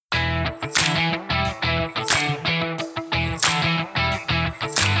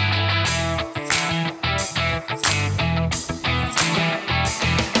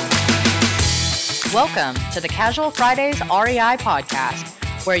Welcome to the Casual Fridays REI podcast,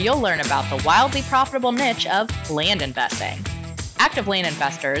 where you'll learn about the wildly profitable niche of land investing. Active land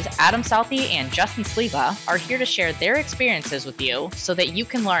investors Adam Southey and Justin Sleva are here to share their experiences with you so that you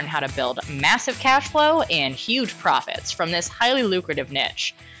can learn how to build massive cash flow and huge profits from this highly lucrative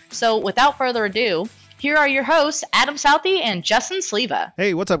niche. So without further ado, here are your hosts, Adam Southey and Justin Sleva.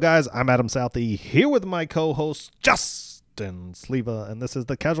 Hey, what's up, guys? I'm Adam Southey here with my co-host, Justin Sleva, and this is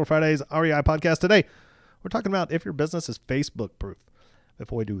the Casual Fridays REI podcast. Today, we're talking about if your business is Facebook proof.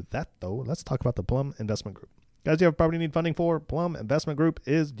 Before we do that, though, let's talk about the Plum Investment Group. Guys, you have a property you need funding for? Plum Investment Group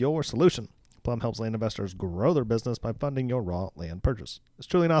is your solution. Plum helps land investors grow their business by funding your raw land purchase. It's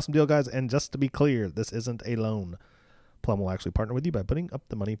truly an awesome deal, guys, and just to be clear, this isn't a loan. Plum will actually partner with you by putting up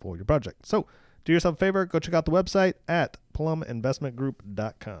the money for your project. So, do yourself a favor, go check out the website at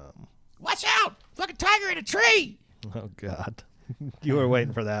pluminvestmentgroup.com. Watch out! Fucking tiger in a tree! Oh, God. You were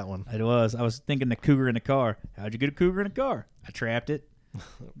waiting for that one. It was. I was thinking the cougar in the car. How'd you get a cougar in a car? I trapped it.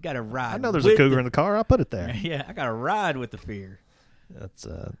 Got to ride. I know there's a cougar in the car. I'll put it there. Yeah, I got to ride with the fear. That's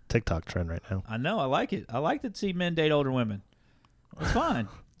a TikTok trend right now. I know. I like it. I like to see men date older women. It's fine.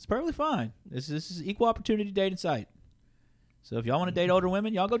 It's perfectly fine. This is equal opportunity dating site. So if y'all want to date older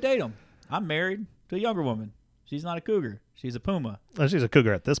women, y'all go date them. I'm married to a younger woman. She's not a cougar. She's a puma. Well, she's a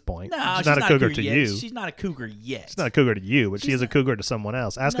cougar at this point. No, she's not a cougar to yet. you. She's not a cougar yet. She's not a cougar to you, but she is a cougar to someone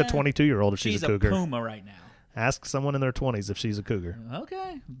else. Ask a 22-year-old if she's a cougar. She's a puma right now. Ask someone in their 20s if she's a cougar.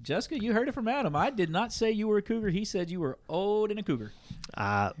 Okay. Jessica, you heard it from Adam. I did not say you were a cougar. He said you were old and a cougar.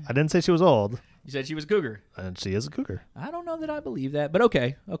 I didn't say she was old. You said she was a cougar. And she is a cougar. I don't know that I believe that, but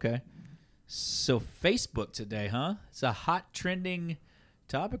okay. So Facebook today, huh? It's a hot trending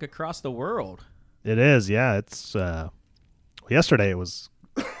topic across the world. It is, yeah. It's yesterday was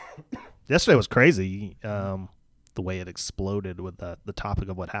crazy. The way it exploded with the topic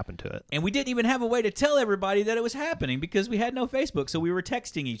of what happened to it. And we didn't even have a way to tell everybody that it was happening because we had no Facebook, so we were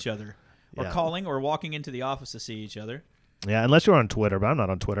texting each other or calling or walking into the office to see each other. Yeah, unless you're on Twitter, but I'm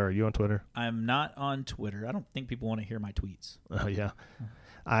not on Twitter. Are you on Twitter? I'm not on Twitter. I don't think people want to hear my tweets. Oh, yeah.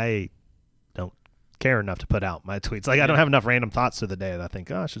 I don't care enough to put out my tweets. Like, I don't have enough random thoughts through the day that I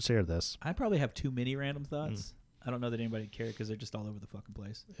think, I should share this. I probably have too many random thoughts. I don't know that anybody would care because they're just all over the fucking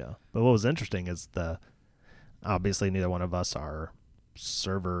place. Yeah. But what was interesting is obviously neither one of us are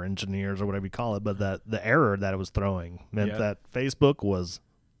server engineers or whatever you call it, but that the error that it was throwing meant that Facebook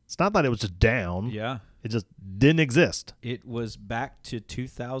it's not that it was just down. Yeah. It just didn't exist. It was back to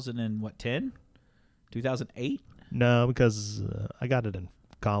 2010? 2008? No, because I got it in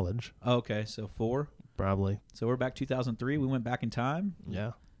college. Oh, okay, so 4? Probably. So we're back 2003. We went back in time.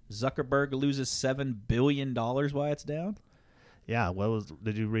 Yeah. Zuckerberg loses $7 billion while it's down. Yeah.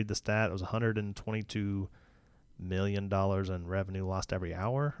 Did you read the stat? It was $122 million in revenue lost every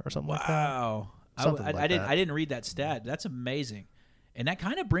hour or something like that. Wow. I didn't read that stat. That's amazing. And that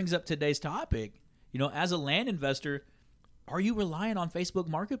kind of brings up today's topic. You know, as a land investor, are you relying on Facebook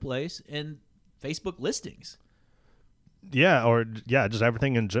Marketplace and Facebook listings? Yeah, just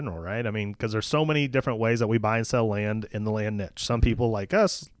everything in general, right? I mean, because there's so many different ways that we buy and sell land in the land niche. Some people like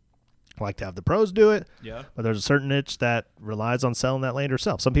us like to have the pros do it, but there's a certain niche that relies on selling that land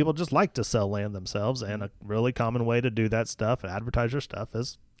yourself. Some people just like to sell land themselves, and a really common way to do that stuff and advertise your stuff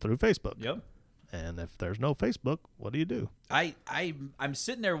is through Facebook. Yep. And if there's no Facebook, what do you do? I'm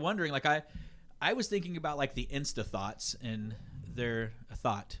sitting there wondering, like I was thinking about like the Insta thoughts and their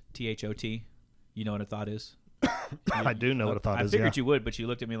thought, THOT. You know what a thought is? I do know what a thought is. I figured you would, but you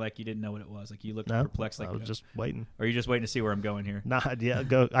looked at me like you didn't know what it was. Like you looked perplexed. Like I was just waiting. Or are you just waiting to see where I'm going here?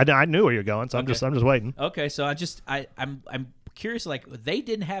 Go. I knew where you're going, so okay. I'm just waiting. Okay, so I'm curious. Like they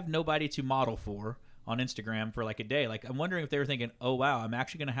didn't have nobody to model for on Instagram for like a day. Like I'm wondering if they were thinking, oh wow, I'm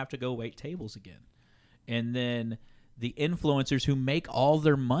actually going to have to go wait tables again. And then the influencers who make all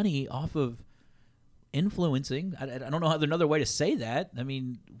their money off of influencing. I don't know how there's another way to say that. I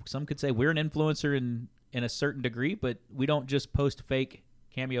mean, some could say we're an influencer in a certain degree, but we don't just post fake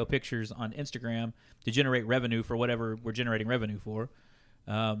cameo pictures on Instagram to generate revenue for whatever we're generating revenue for.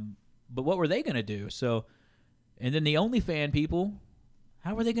 But what were they going to do? So, and then the OnlyFans people,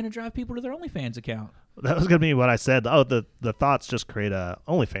 how are they going to drive people to their OnlyFans account? That was going to be what I said. Oh, the thoughts just create a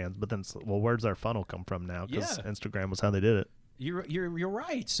OnlyFans, but then, well, where's their funnel come from now? Because Instagram was how they did it. You're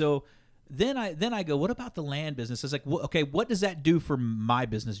right. So then I go, what about the land business? It's like, okay, what does that do for my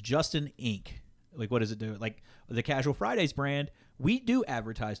business, Justin Inc.? Like, what does it do? Like the Casual Fridays brand, we do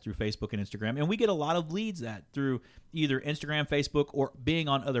advertise through Facebook and Instagram, and we get a lot of leads through either Instagram, Facebook, or being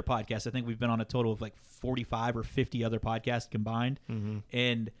on other podcasts. I think we've been on a total of like 45 or 50 other podcasts combined. Mm-hmm.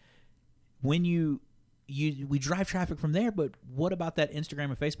 And when you we drive traffic from there, but what about that Instagram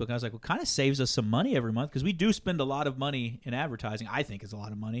and Facebook? And I was like, well, kind of saves us some money every month because we do spend a lot of money in advertising. I think it's a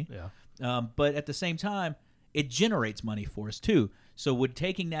lot of money. Yeah. But at the same time, it generates money for us too. So would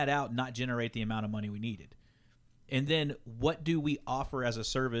taking that out not generate the amount of money we needed? And then what do we offer as a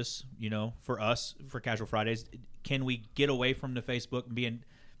service, for us, for Casual Fridays? Can we get away from the Facebook and being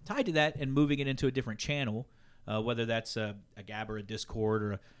tied to that and moving it into a different channel, whether that's a Gab or a Discord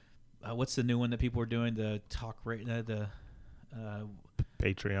or what's the new one that people are doing? The talk rate,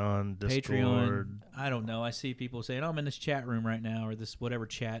 Patreon, Discord. Patreon. I don't know. I see people saying, I'm in this chat room right now or this whatever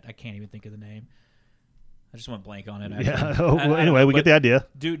chat. I can't even think of the name. I just went blank on it. Yeah. Well, anyway, we get the idea.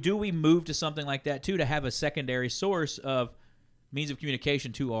 Do we move to something like that too, to have a secondary source of means of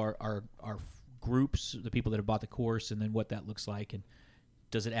communication to our groups, the people that have bought the course, and then what that looks like, and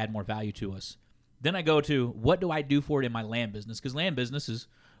does it add more value to us? Then I go to what do I do for it in my land business? Because land business is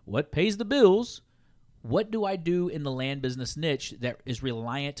what pays the bills. What do I do in the land business niche that is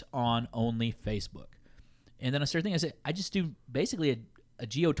reliant on only Facebook? And then I started thinking, I just do basically a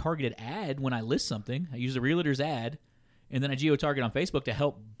geo-targeted ad when I list something. I use a realtor's ad, and then I geo-target on Facebook to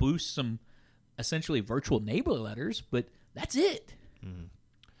help boost some essentially virtual neighbor letters, but that's it. Mm-hmm.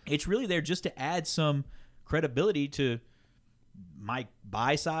 It's really there just to add some credibility to my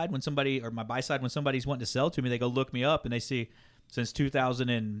buy side when somebody's wanting to sell to me. They go look me up and they see since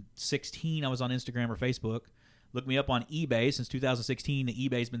 2016 I was on Instagram or Facebook. Look me up on eBay. Since 2016,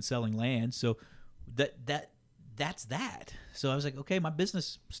 eBay's been selling land. So that's that. So I was like, okay, my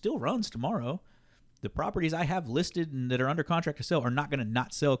business still runs tomorrow. The properties I have listed and that are under contract to sell are not going to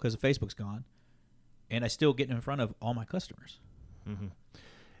not sell because Facebook's gone, and I still get in front of all my customers. Mm-hmm.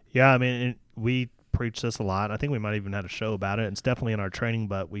 Yeah, I mean, we preach this a lot. I think we might even had a show about it. It's definitely in our training,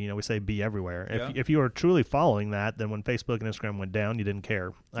 but we say be everywhere. Yeah. If you are truly following that, then when Facebook and Instagram went down, you didn't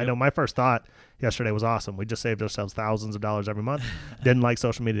care. Yep. I know my first thought yesterday was awesome. We just saved ourselves thousands of dollars every month. Didn't like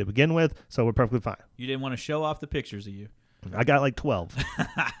social media to begin with, so we're perfectly fine. You didn't want to show off the pictures of you. I got like 12.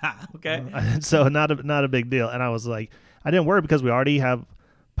 Okay. So not a big deal. And I was like, I didn't worry because we already have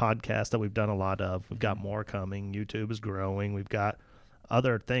podcasts that we've done a lot of. We've got more coming. YouTube is growing. We've got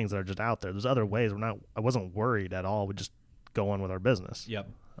other things that are just out there. There's other ways. I wasn't worried at all. We just go on with our business. Yep.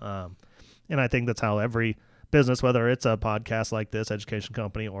 And I think that's how every business, whether it's a podcast like this, education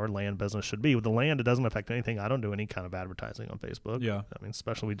company, or land business should be. With the land, it doesn't affect anything. I don't do any kind of advertising on Facebook. Yeah. I mean,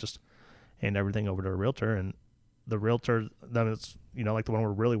 especially we just hand everything over to a realtor, and the realtor, then it's, like the one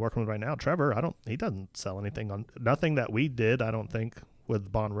we're really working with right now, Trevor, he doesn't sell anything on, nothing that we did, I don't think,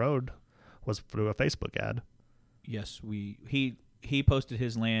 with Bond Road was through a Facebook ad. Yes, he posted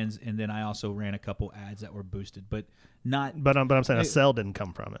his lands, and then I also ran a couple ads that were boosted, but not. But I'm saying a sell didn't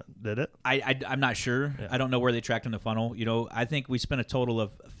come from it, did it? I'm not sure. Yeah. I don't know where they tracked in the funnel. I think we spent a total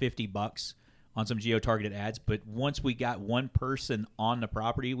of $50 on some geo-targeted ads, but once we got one person on the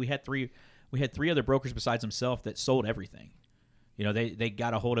property, we had three other brokers besides himself that sold everything. They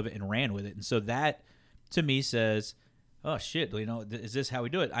got a hold of it and ran with it, and so that to me says, oh shit, is this how we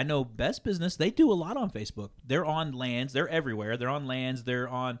do it? I know Best Business, they do a lot on Facebook. They're on lands, they're everywhere. They're on lands, they're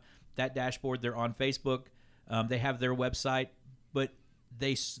on that dashboard, they're on Facebook. They have their website, but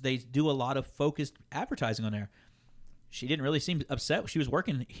they do a lot of focused advertising on there. She didn't really seem upset. She was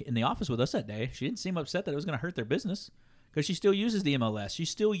working in the office with us that day. She didn't seem upset that it was going to hurt their business because she still uses the MLS. She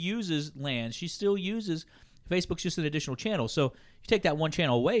still uses lands. She still uses Facebook's just an additional channel. So you take that one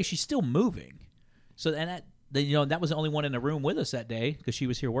channel away, she's still moving. So and that was the only one in the room with us that day because she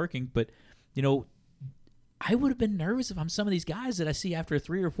was here working. But, I would have been nervous if I'm some of these guys that I see after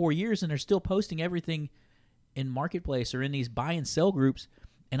 3 or 4 years and they're still posting everything in Marketplace or in these buy and sell groups,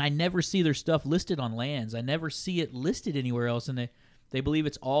 and I never see their stuff listed on lands. I never see it listed anywhere else, and they believe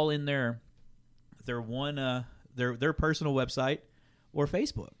it's all in their personal website or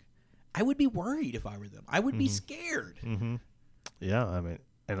Facebook. I would be worried if I were them. I would be scared. Mm-hmm. Yeah, I mean,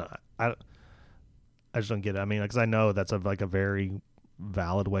 and I just don't get it. I mean, because I know that's a very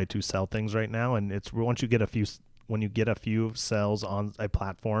valid way to sell things right now, and it's once you get a few sales on a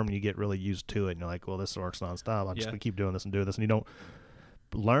platform, you get really used to it, and you're like, well, this works nonstop. I'm just gonna keep doing this and do this, and you don't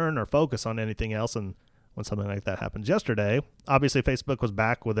learn or focus on anything else. And when something like that happens yesterday, obviously Facebook was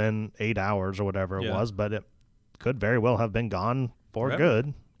back within 8 hours or whatever it was, but it could very well have been gone for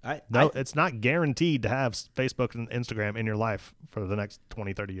Forever. Good. It's not guaranteed to have Facebook and Instagram in your life for the next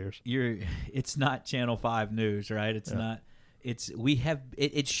 20, 30 years. It's not Channel 5 news, right? It's not.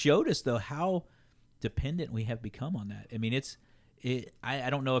 It showed us though how dependent we have become on that. I mean, I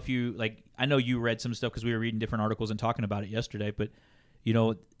don't know if you I know you read some stuff because we were reading different articles and talking about it yesterday, but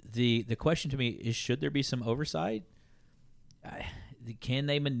the question to me is, should there be some oversight? Can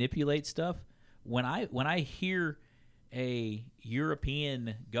they manipulate stuff? when I hear a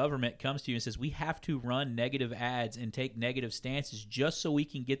European government comes to you and says we have to run negative ads and take negative stances just so we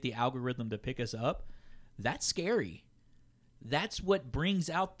can get the algorithm to pick us up, that's scary. That's what brings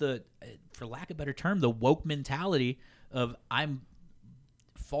out the, for lack of a better term, the woke mentality of I'm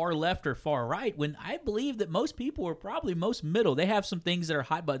far left or far right, when I believe that most people are probably most middle. They have some things that are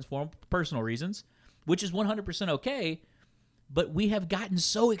hot buttons for them for personal reasons, which is 100% okay, but we have gotten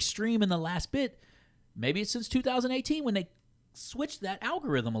so extreme in the last bit. Maybe it's since 2018 when they switched that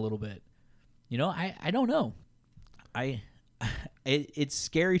algorithm a little bit. You know, I don't know. It's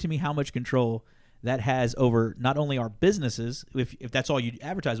scary to me how much control that has over not only our businesses, if that's all you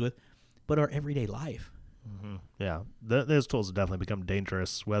advertise with, but our everyday life. Mm-hmm. Yeah, those tools have definitely become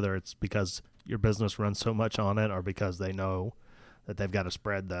dangerous, whether it's because your business runs so much on it or because they know that they've got to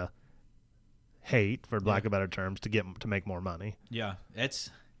spread the hate, for lack of better terms, to make more money. Yeah,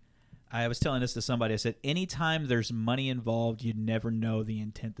 I was telling this to somebody. I said, anytime there's money involved, you never know the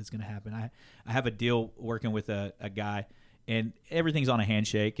intent that's going to happen. I have a deal working with a guy, and everything's on a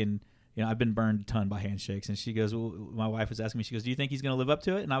handshake, and you know, I've been burned a ton by handshakes. And she goes, well, my wife was asking me, she goes, do you think he's going to live up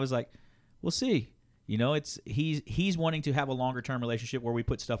to it? And I was like, we'll see. You know, he's wanting to have a longer term relationship where we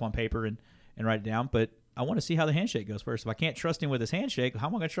put stuff on paper and write it down, but I want to see how the handshake goes first. If I can't trust him with his handshake, how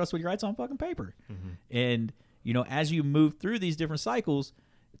am I going to trust what he writes on fucking paper? Mm-hmm. And you know, as you move through these different cycles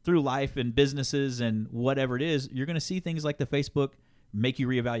through life and businesses and whatever it is, you're going to see things like the Facebook make you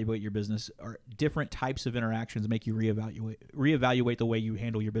reevaluate your business, or different types of interactions make you reevaluate the way you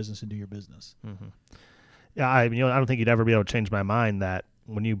handle your business and do your business. Mm-hmm. Yeah, I don't think you'd ever be able to change my mind that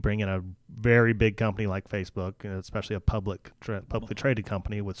when you bring in a very big company like Facebook, especially a publicly traded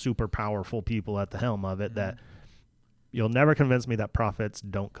company with super powerful people at the helm of it, mm-hmm. that you'll never convince me that profits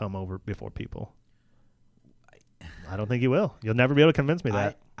don't come over before people. I don't think you will. You'll never be able to convince me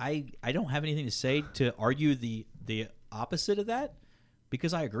that. I don't have anything to say to argue the opposite of that,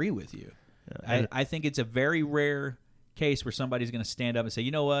 because I agree with you. Yeah, I think it's a very rare case where somebody's going to stand up and say,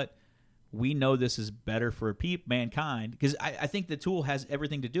 you know what, we know this is better for mankind, because I think the tool has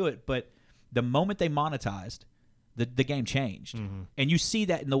everything to do it, but the moment they monetized, the game changed. Mm-hmm. And you see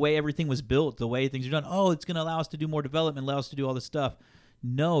that in the way everything was built, the way things are done. Oh, it's going to allow us to do more development, allow us to do all this stuff.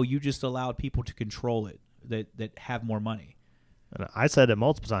 No, you just allowed people to control it that have more money. And I said it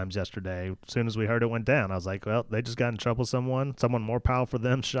multiple times yesterday. As soon as we heard it went down, I was like, well, they just got in trouble with someone more powerful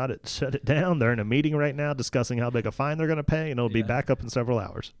than them shut it down. They're in a meeting right now discussing how big a fine they're going to pay, and it'll be back up in several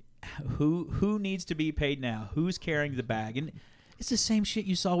hours. Who needs to be paid now? Who's carrying the bag? And it's the same shit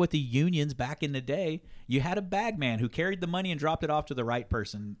you saw with the unions back in the day. You had a bag man who carried the money and dropped it off to the right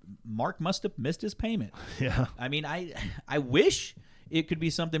person. Mark must have missed his payment. Yeah. I mean, I wish it could be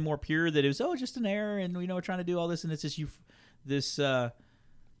something more pure, that it was, just an error, and we're trying to do all this, and it's just this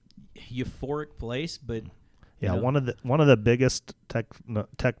euphoric place. But yeah, one of the biggest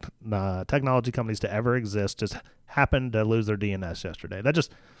technology companies to ever exist just happened to lose their DNS yesterday.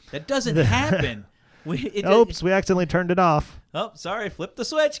 That doesn't happen. We accidentally turned it off. Oh, sorry. Flip the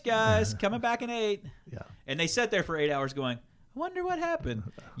switch, guys. Coming back in 8. Yeah. And they sat there for 8 hours going, I wonder what happened.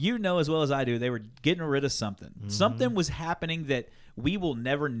 You know as well as I do, they were getting rid of something. Mm-hmm. Something was happening that we will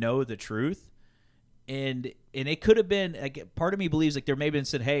never know the truth. And it could have been, like, part of me believes like there may have been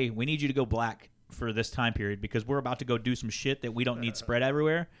said, hey, we need you to go black for this time period because we're about to go do some shit that we don't need spread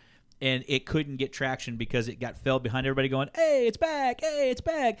everywhere. And it couldn't get traction because it got fell behind everybody going, hey, it's back. Hey, it's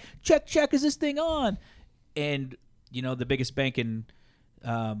back. Check, is this thing on? And, the biggest bank in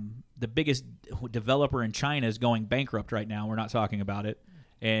the biggest developer in China is going bankrupt right now. We're not talking about it.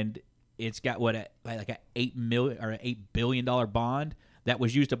 And it's got like an $8 billion bond that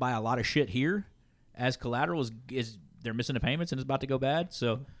was used to buy a lot of shit here as collateral. Is they're missing the payments and it's about to go bad.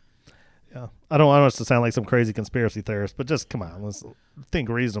 So yeah, I don't want us to sound like some crazy conspiracy theorist, but just come on, let's think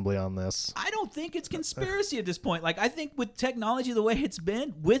reasonably on this. I don't think it's conspiracy at this point. Like, I think with technology the way it's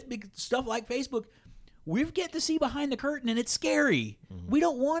been, with big stuff like Facebook, we get to see behind the curtain, and it's scary. Mm-hmm. We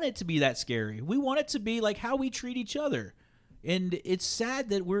don't want it to be that scary. We want it to be like how we treat each other. And it's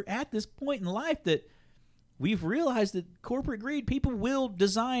sad that we're at this point in life that we've realized that corporate greed, people will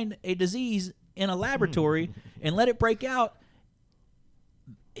design a disease in a laboratory and let it break out,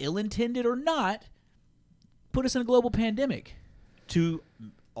 ill-intended or not, put us in a global pandemic to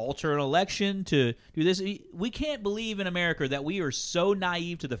alter an election, to do this. We can't believe in America that we are so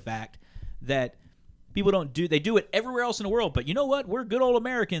naive to the fact that people they do it everywhere else in the world. But you know what? We're good old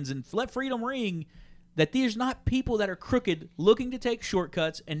Americans, and let freedom ring, that there's not people that are crooked looking to take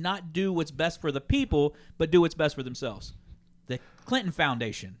shortcuts and not do what's best for the people, but do what's best for themselves. The Clinton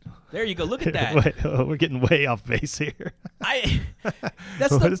Foundation. There you go. Look at that. Wait, we're getting way off base here.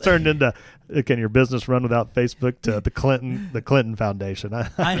 That's It's turned into can your business run without Facebook to the Clinton Foundation.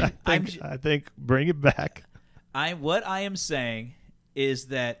 I think bring it back. What I am saying is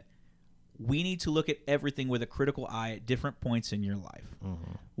that we need to look at everything with a critical eye at different points in your life,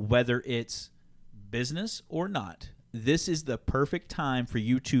 whether it's business or not. This is the perfect time for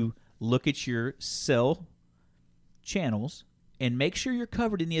you to look at your sell channels and make sure you're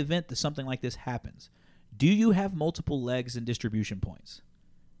covered in the event that something like this happens. Do you have multiple legs and distribution points?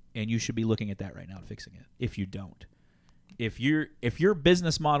 And you should be looking at that right now and fixing it. If you don't, if your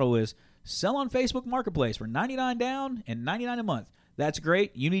business model is sell on Facebook Marketplace for $99 down and $99 a month, that's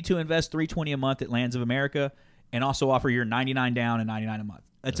great. You need to invest $320 a month at Lands of America and also offer your $99 down and $99 a month.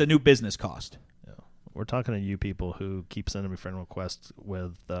 That's a new business cost. Yeah. We're talking to you people who keep sending me friend requests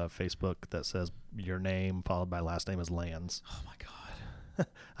with Facebook that says your name followed by last name is Lands. Oh my God.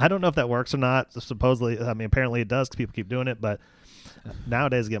 I don't know if that works or not. Supposedly, I mean, apparently it does because people keep doing it. But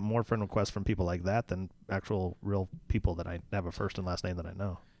nowadays, I get more friend requests from people like that than actual real people that I have a first and last name that I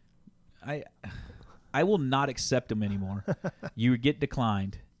know. I will not accept them anymore. You get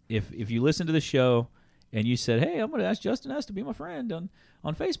declined. If you listen to the show and you said, hey, I'm going to ask Justin S. to be my friend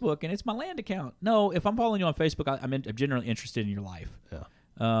on Facebook, and it's my land account. No, if I'm following you on Facebook, I'm generally interested in your life.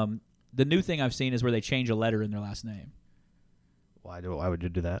 Yeah. The new thing I've seen is where they change a letter in their last name. Why would you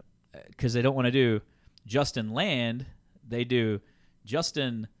do that? Because they don't want to do Justin Land. They do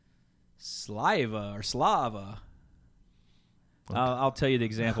Justin Slava or Slava. Okay. I'll tell you the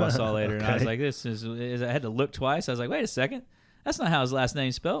example I saw later, Okay. and I was like, "This is." I had to look twice. I was like, "Wait a second, that's not how his last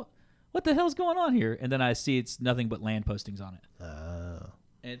name's spelled. What the hell's going on here?" And then I see it's nothing but land postings on it. Oh.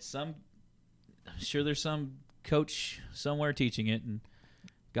 And I'm sure there's some coach somewhere teaching it, and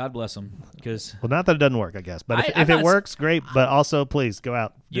God bless him. Because not that it doesn't work, I guess. But if it works, great. But also, please go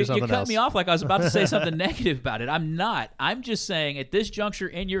out. Do something else. You cut me off like I was about to say something negative about it. I'm not. I'm just saying at this juncture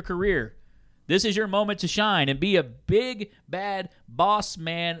in your career, this is your moment to shine and be a big, bad boss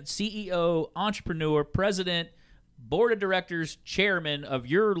man, CEO, entrepreneur, president, board of directors, chairman of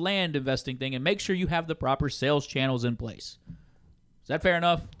your land investing thing, and make sure you have the proper sales channels in place. Is that fair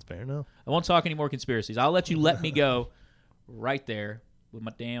enough? It's fair enough. I won't talk any more conspiracies. I'll let you let me go right there with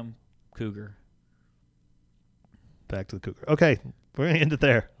my damn cougar. Back to the cougar. Okay, we're going to end it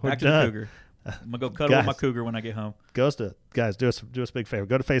there. We're Back to done. the cougar. I'm going to go cuddle with my cougar when I get home. Guys, do us a big favor.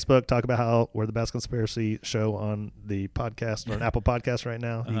 Go to Facebook, talk about how we're the best conspiracy show on the podcast or on Apple Podcasts right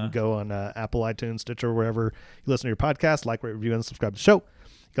now. You can go on Apple, iTunes, Stitcher, wherever you listen to your podcast, like, rate, review, and subscribe to the show.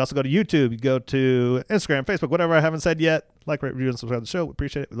 You can also go to YouTube. You go to Instagram, Facebook, whatever I haven't said yet. Like, rate, review, and subscribe to the show. We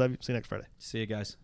appreciate it. We love you. See you next Friday. See you guys.